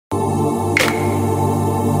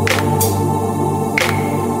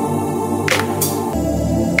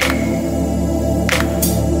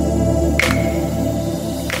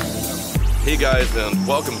guys, and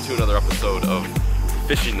welcome to another episode of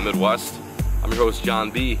Fishing the Midwest. I'm your host, John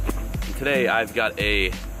B. And today I've got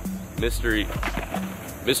a mystery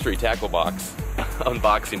tackle box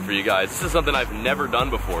unboxing for you guys. This is something I've never done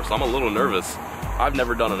before, so I'm a little nervous. I've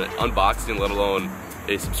never done an unboxing, let alone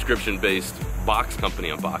a subscription-based box company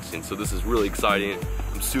unboxing, so this is really exciting.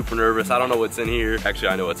 I'm super nervous. I don't know what's in here. Actually,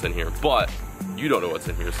 I know what's in here, but you don't know what's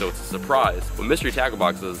in here, so it's a surprise. What mystery tackle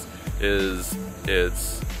boxes is,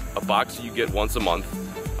 it's a box you get once a month.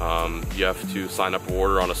 You have to sign up or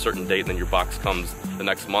order on a certain date, and then your box comes the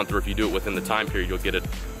next month, or if you do it within the time period, you'll get it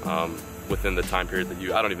within the time period that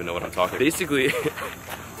you, I don't even know what I'm talking about. Basically,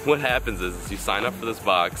 what happens is you sign up for this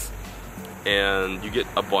box, and you get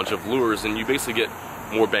a bunch of lures, and you basically get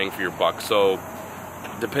more bang for your buck. So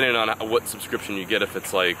depending on what subscription you get, if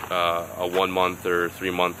it's like a 1 month or 3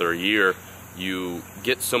 month or a year, you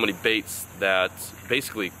get so many baits that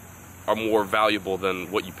basically are more valuable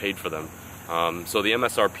than what you paid for them. So the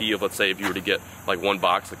MSRP of, let's say, if you were to get like one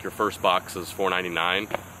box, like your first box is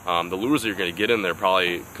 $4.99, the lures that you're going to get in there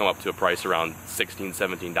probably come up to a price around $16,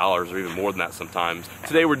 $17 or even more than that sometimes.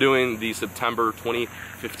 Today we're doing the September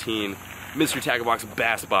 2015 Mystery Tackle Box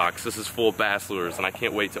Bass Box. This is full of bass lures, and I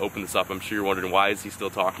can't wait to open this up. I'm sure you're wondering, why is he still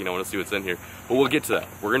talking? I want to see what's in here. But we'll get to that.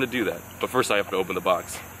 We're going to do that. But first I have to open the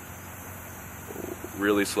box.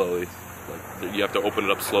 Really slowly. Like, you have to open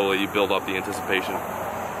it up slowly. You build up the anticipation.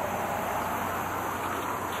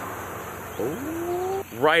 Oh.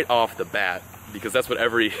 Right off the bat, because that's what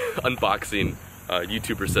every unboxing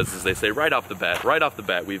YouTuber says, is they say right off the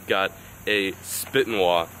bat, we've got a Spit and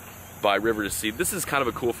Wah by River to Sea. This is kind of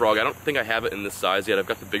a cool frog. I don't think I have it in this size yet. I've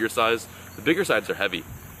got the bigger size. The bigger sides are heavy,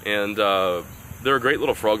 and they're a great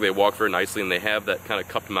little frog. They walk very nicely, and they have that kind of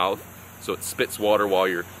cupped mouth, so it spits water while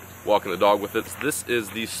you're walking the dog with it. This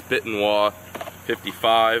is the Spit and Wah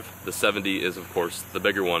 55. The 70 is, of course, the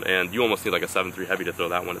bigger one, and you almost need like a 7.3 heavy to throw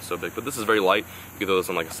that one. It's so big, but this is very light. You can throw this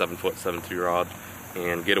on like a 7-foot, 7.2 rod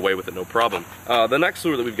and get away with it no problem. The next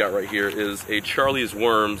lure that we've got right here is a Charlie's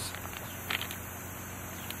Worms.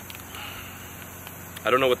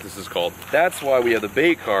 I don't know what this is called. That's why we have the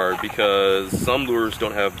bait card, because some lures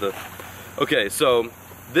don't have the... Okay, so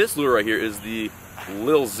this lure right here is the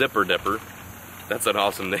Lil Zipper Dipper. That's an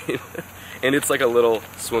awesome name. And it's like a little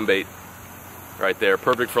swim bait right there.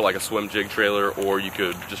 Perfect for like a swim jig trailer, or you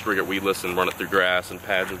could just rig it weedless and run it through grass and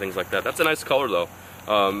pads and things like that. That's a nice color though.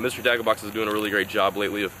 Mystery Tackle Box is doing a really great job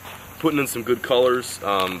lately of putting in some good colors.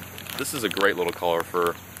 This is a great little color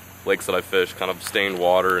for lakes that I fish, kind of stained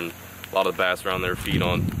water, and a lot of the bass around there feed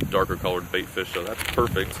on darker colored bait fish, so that's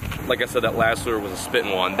perfect. Like I said, that last lure was a Spit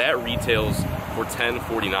and Wah, and that retails for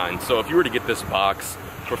 $10.49. So if you were to get this box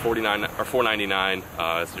for $4.99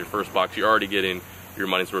 as your first box, you're already getting your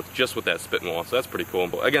money's worth just with that Spit and Wah, so that's pretty cool.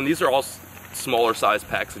 But again, these are all smaller size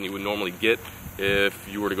packs than you would normally get if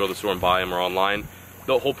you were to go to the store and buy them or online.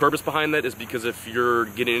 The whole purpose behind that is because if you're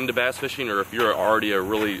getting into bass fishing, or if you're already a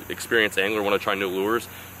really experienced angler, want to try new lures,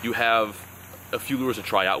 you have a few lures to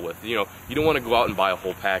try out with. You know, you don't want to go out and buy a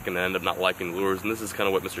whole pack and then end up not liking the lures, and this is kind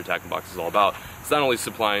of what Mystery Tackle Box is all about. It's not only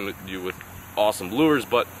supplying you with awesome lures,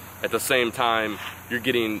 but at the same time, you're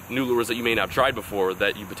getting new lures that you may not have tried before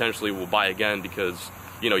that you potentially will buy again because,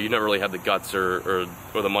 you know, you never really had the guts or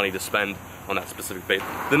the money to spend on that specific bait.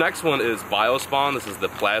 The next one is Biospawn. This is the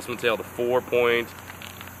Plasma Tail, the 4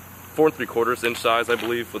 3/4 inch size, I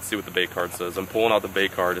believe. Let's see what the bait card says. I'm pulling out the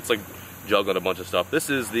bait card. It's like juggling a bunch of stuff. This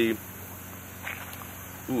is the...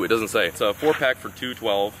 Ooh, it doesn't say. It's a 4-pack for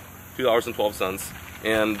 $2.12,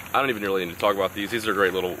 and I don't even really need to talk about these. These are a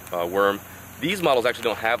great little worm. These models actually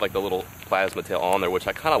don't have like the little plasma tail on there, which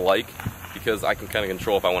I kind of like, because I can kind of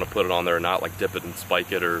control if I want to put it on there or not, like dip it and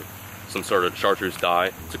spike it, or some sort of chartreuse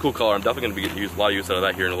dye. It's a cool color. I'm definitely going to be getting a lot of use out of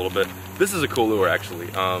that here in a little bit. This is a cool lure,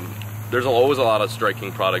 actually. There's always a lot of Strike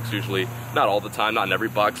King products, usually. Not all the time, not in every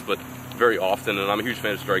box, but very often, and I'm a huge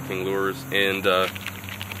fan of Strike King lures, and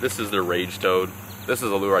this is their Rage Toad. This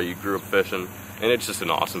is a lure I grew up fishing, and it's just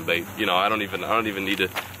an awesome bait. You know, I don't even need to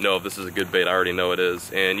know if this is a good bait. I already know it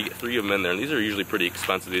is, and you get 3 of them in there, and these are usually pretty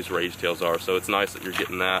expensive. These Rage Tails are, so it's nice that you're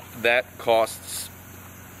getting that. That costs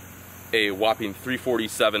a whopping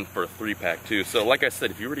 $3.47 for a 3-pack too. So like I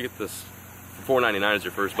said, if you were to get this for $4.99 as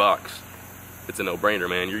your first box, it's a no-brainer,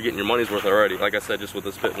 man. You're getting your money's worth already. Like I said, just with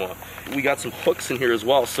this Spit and Wah. We got some hooks in here as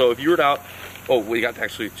well. So if you were out, oh, we got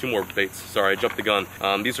actually 2 more baits. Sorry, I jumped the gun.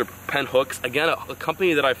 These are Penn hooks. Again, a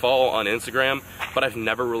company that I follow on Instagram, but I've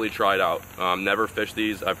never really tried out. Never fished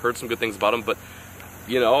these. I've heard some good things about them, but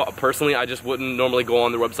you know, personally, I just wouldn't normally go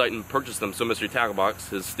on their website and purchase them. So Mystery Tackle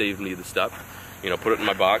Box has saved me the step. You know, put it in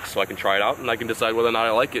my box so I can try it out, and I can decide whether or not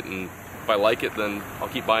I like it. And if I like it, then I'll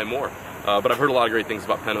keep buying more. But I've heard a lot of great things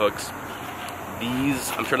about Penn hooks. these,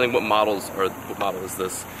 I'm trying to think what model is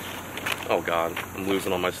this? Oh god, I'm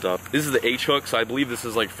losing all my stuff. This is the H hook, so I believe this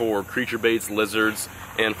is like for creature baits, lizards,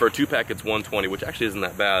 and for a 2-pack it's 120, which actually isn't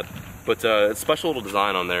that bad. But it's special little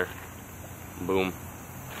design on there. Boom.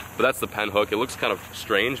 But that's the Penn hook. It looks kind of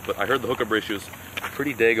strange, but I heard the hookup ratio is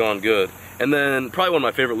pretty daggone good. And then probably one of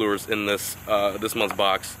my favorite lures in this this month's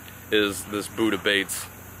box is this Buddha Baits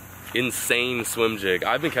insane swim jig.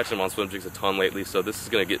 I've been catching them on swim jigs a ton lately, so this is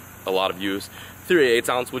gonna get a lot of use. 3/8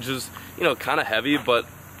 ounce, which is, you know, kind of heavy, but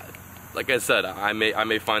like I said, I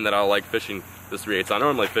may find that I like fishing this 3/8 ounce. I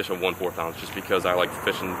normally fish a 1/4 ounce just because I like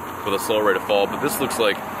fishing with a slow rate of fall, but this looks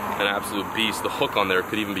like an absolute beast. The hook on there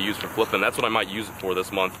could even be used for flipping. That's what I might use it for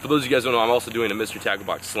this month. For those of you guys who don't know, I'm also doing a Mystery Tackle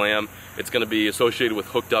Box Slam. It's going to be associated with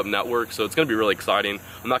Hooked Up Network, so it's going to be really exciting.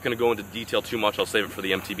 I'm not going to go into detail too much. I'll save it for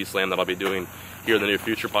the MTB Slam that I'll be doing here in the near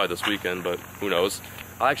future, probably this weekend, but who knows.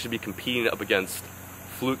 I'll actually be competing up against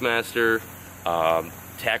Fluke Master,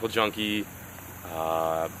 Tackle Junkie,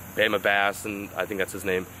 Bama Bass, and I think that's his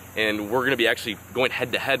name. And we're going to be actually going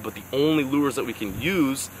head to head, but the only lures that we can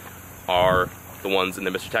use are the ones in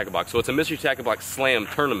the Mystery Tackle Box. So it's a Mystery Tackle Box Slam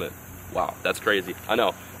tournament. Wow, that's crazy. I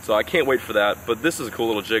know. So I can't wait for that, but this is a cool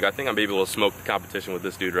little jig. I think I'm able to smoke the competition with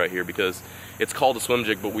this dude right here because it's called a swim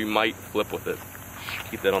jig, but we might flip with it.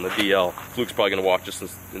 Keep that on the DL. Fluke's probably going to watch this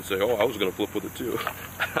and say, oh, I was going to flip with it too.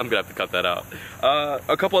 I'm going to have to cut that out.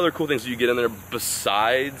 A couple other cool things you get in there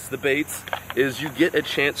besides the baits is you get a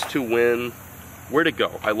chance to win. Where'd it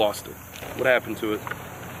go? I lost it. What happened to it?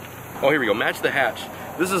 Oh, here we go. Match the Hatch.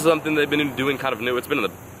 This is something they've been doing kind of new. It's been in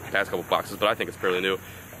the past couple boxes, but I think it's fairly new.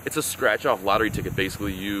 It's a scratch-off lottery ticket.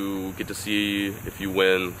 Basically, you get to see if you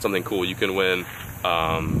win something cool. You can win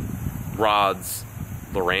rods,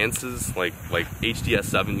 Lowrance's, like HDS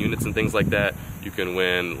 7 units and things like that. You can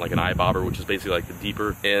win like an eye bobber, which is basically like the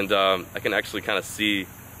deeper. And I can actually kind of see,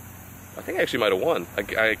 I think I actually might have won.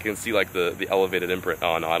 I can see like the elevated imprint.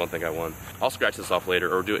 Oh no, I don't think I won. I'll scratch this off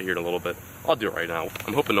later or do it here in a little bit. I'll do it right now.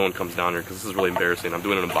 I'm hoping no one comes down here because this is really embarrassing. I'm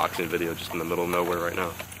doing an unboxing video just in the middle of nowhere right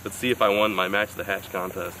now. Let's see if I won my Match the Hatch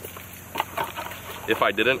contest. If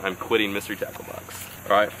I didn't, I'm quitting Mystery Tackle Box.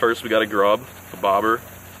 All right, first we got a grub, a bobber,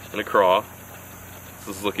 and a craw.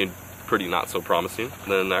 This is looking pretty not so promising.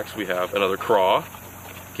 And then next we have another craw,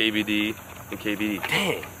 KVD, and KVD.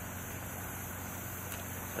 Dang!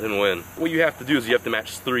 I didn't win. What you have to do is you have to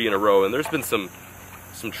match 3 in a row, and there's been some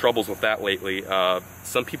troubles with that lately.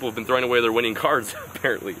 Some people have been throwing away their winning cards,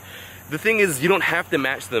 apparently. The thing is, you don't have to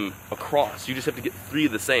match them across. You just have to get 3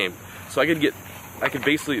 of the same. So I could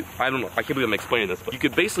basically, I don't know, I can't believe I'm explaining this, but you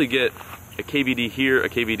could basically get a KVD here, a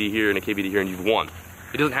KVD here, and a KVD here, and you've won.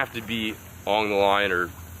 It doesn't have to be along the line, or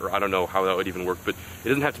I don't know how that would even work, but it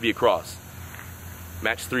doesn't have to be across.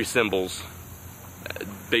 Match 3 symbols,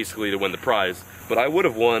 basically to win the prize. But I would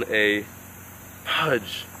have won a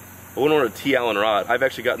Pudge. I would have won a T. Allen rod. I've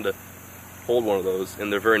actually gotten to hold one of those,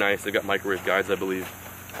 and they're very nice. They've got microwave guides, I believe.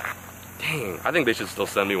 Dang, I think they should still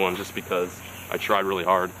send me one just because I tried really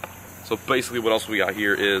hard. So basically what else we got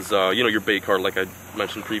here is, you know, your bait card, like I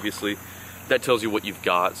mentioned previously. That tells you what you've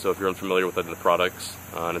got, so if you're unfamiliar with any of the products,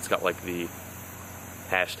 and it's got like the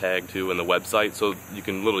hashtag too and the website, so you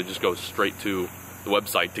can literally just go straight to the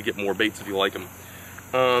website to get more baits if you like them.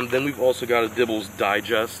 Then we've also got a Dibbles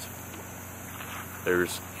Digest.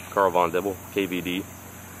 There's Carl Von Dibble, KVD.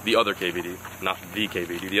 The other KVD, not the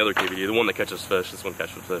KVD, the other KVD, the one that catches fish. This one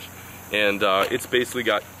catches fish. And it's basically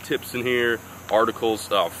got tips in here, articles,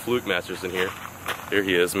 Fluke Master's in here. There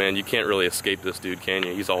he is, man. You can't really escape this dude, can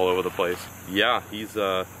you? He's all over the place. Yeah, he's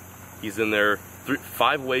in there.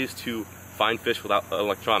 5 ways to find fish without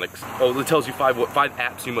electronics. Oh, it tells you 5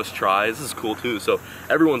 apps you must try. This is cool too. So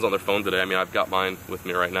everyone's on their phone today. I mean, I've got mine with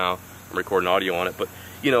me right now. I'm recording audio on it, but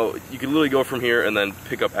you know, you could literally go from here and then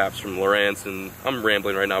pick up apps from Lowrance. And I'm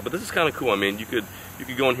rambling right now, but this is kind of cool. I mean, you could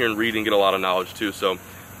go in here and read and get a lot of knowledge too. So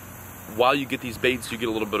while you get these baits, you get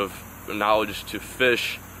a little bit of knowledge to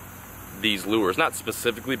fish these lures, not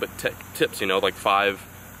specifically, but tips. You know, like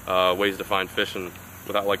 5 ways to find fish and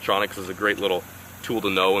without electronics is a great little tool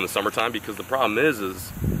to know in the summertime, because the problem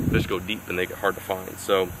is fish go deep and they get hard to find.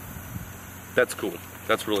 So that's cool.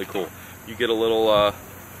 That's really cool. You get a little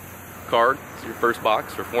card. It's your first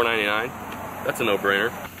box for $4.99. That's a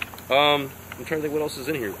no-brainer. I'm trying to think what else is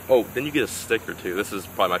in here. Oh, then you get a sticker too. This is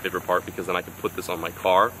probably my favorite part, because then I can put this on my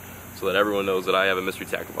car so that everyone knows that I have a Mystery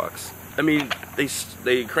Tackle Box. I mean,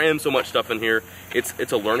 they cram so much stuff in here.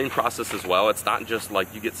 It's a learning process as well. It's not just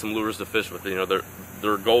like you get some lures to fish with. You know,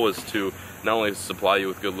 their goal is to not only supply you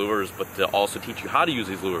with good lures, but to also teach you how to use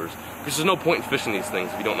these lures. Because there's no point in fishing these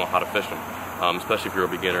things if you don't know how to fish them, especially if you're a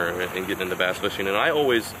beginner and getting into bass fishing. And I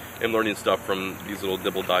always am learning stuff from these little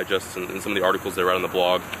Dibble digests and some of the articles they write on the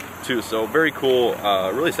blog too. So very cool.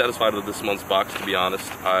 Really satisfied with this month's box, to be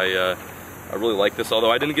honest. I really like this,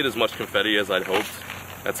 although I didn't get as much confetti as I'd hoped.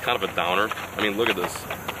 That's kind of a downer. I mean, look at this.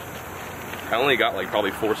 I only got like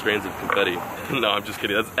probably 4 strands of confetti. No, I'm just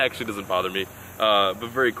kidding. That actually doesn't bother me. But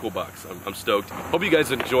very cool box. I'm stoked. Hope you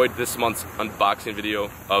guys enjoyed this month's unboxing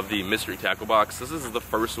video of the mystery tackle box. This is the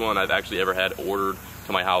first one I've actually ever had ordered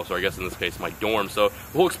to my house, or I guess in this case my dorm. So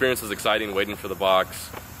the whole experience is exciting, waiting for the box,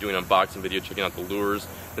 doing an unboxing video, checking out the lures.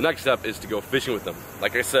 The next step is to go fishing with them.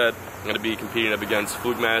 Like I said, I'm going to be competing up against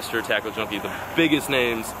Flugmaster, Tackle Junkie, the biggest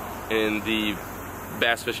names in the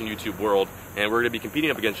bass fishing YouTube world, and we're going to be competing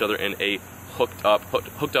up against each other in a Hooked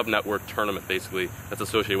Up Network tournament, basically, that's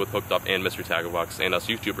associated with Hooked Up and Mystery Tackle Box and us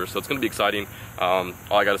YouTubers. So it's going to be exciting. All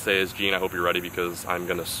I got to say is, Gene, I hope you're ready, because I'm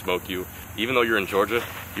going to smoke you. Even though you're in Georgia,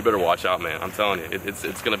 you better watch out, man. I'm telling you,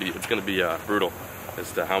 it's going to be brutal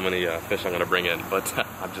as to how many fish I'm going to bring in, but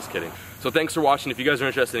I'm just kidding. So thanks for watching. If you guys are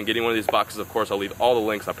interested in getting one of these boxes, of course, I'll leave all the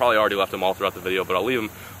links. I probably already left them all throughout the video, but I'll leave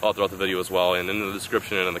them all throughout the video as well, and in the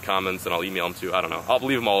description and in the comments, and I'll email them too. I don't know. I'll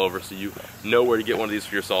leave them all over so you know where to get one of these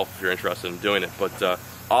for yourself if you're interested in doing it. But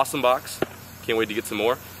awesome box. Can't wait to get some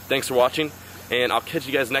more. Thanks for watching, and I'll catch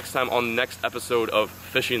you guys next time on the next episode of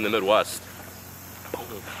Fishing in the Midwest.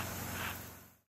 Boom.